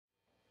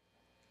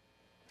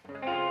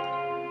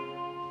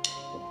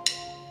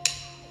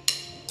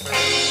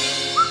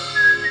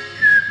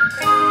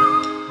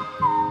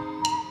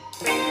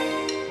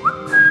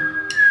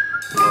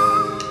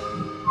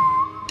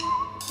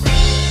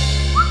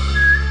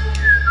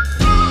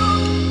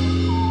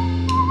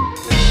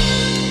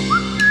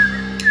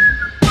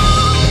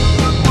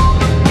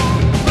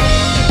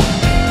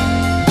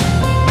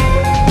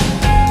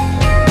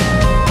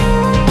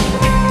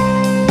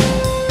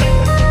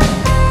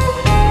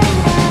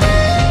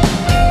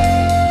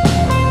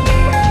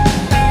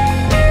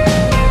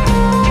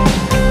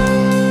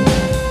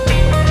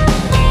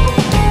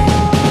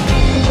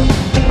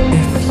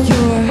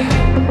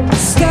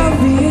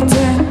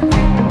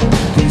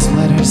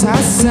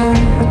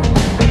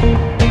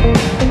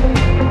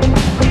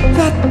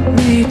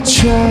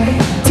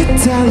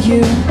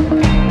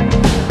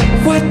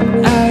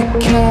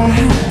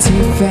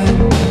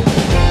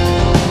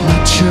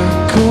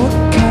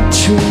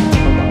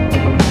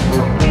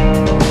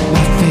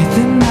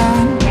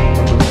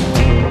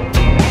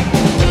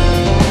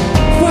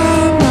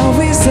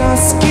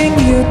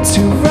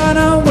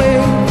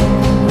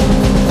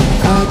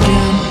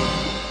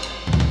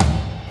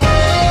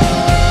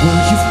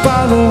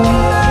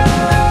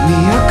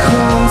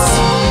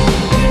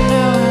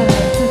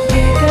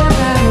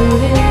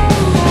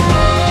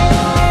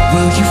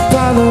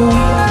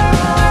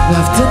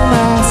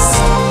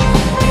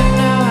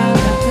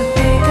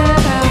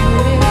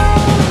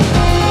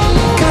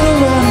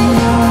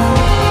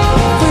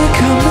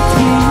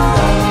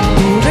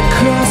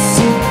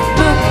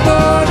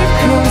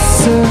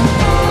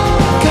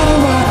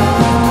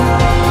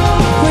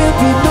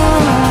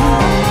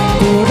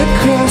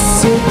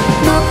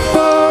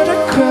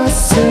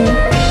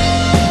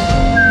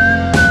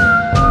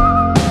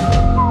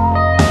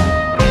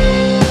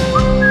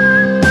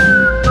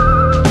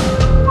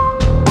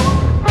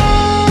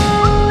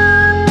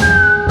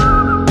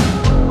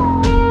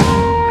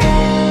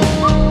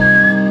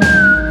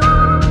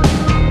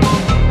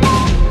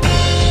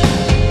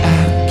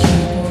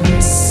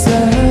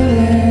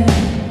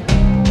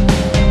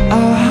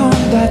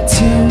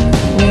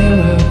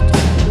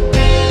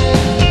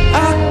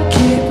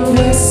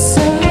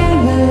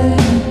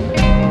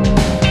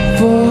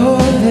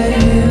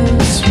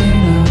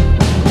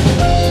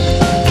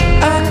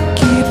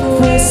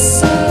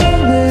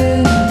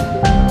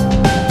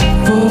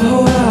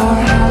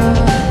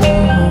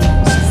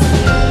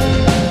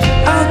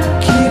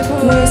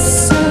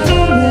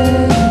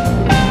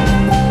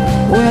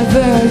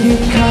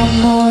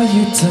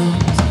you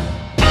don't?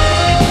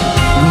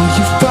 Will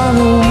you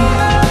follow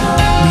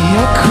me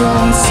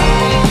across?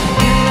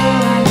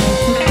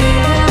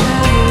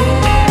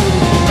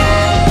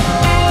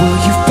 Will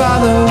you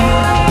follow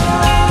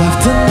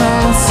left and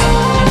lost?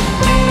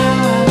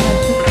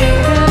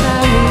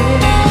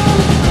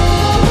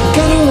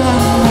 Gotta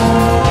run now,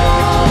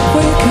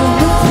 where you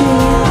coming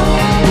through?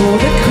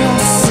 Border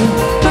crossing,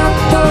 not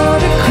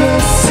border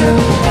crossing.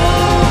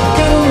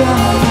 Gotta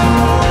run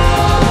now,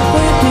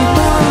 where you be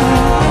mine?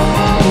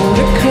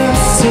 Border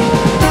crossing,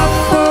 not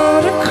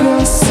border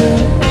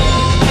crossing.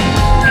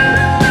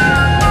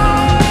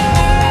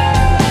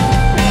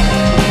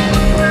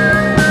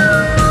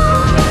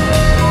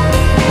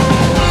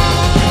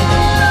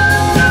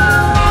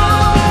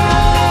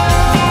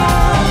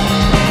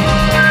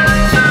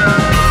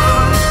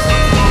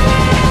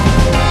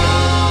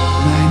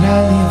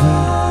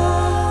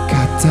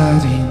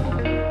 Katharin,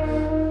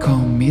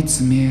 komm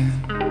mit mir,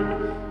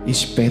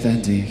 ich bete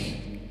an dich.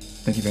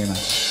 Thank you very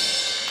much.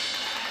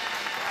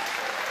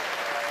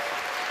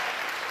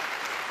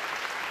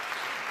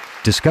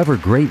 Discover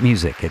great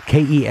music at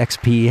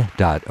KEXP.org.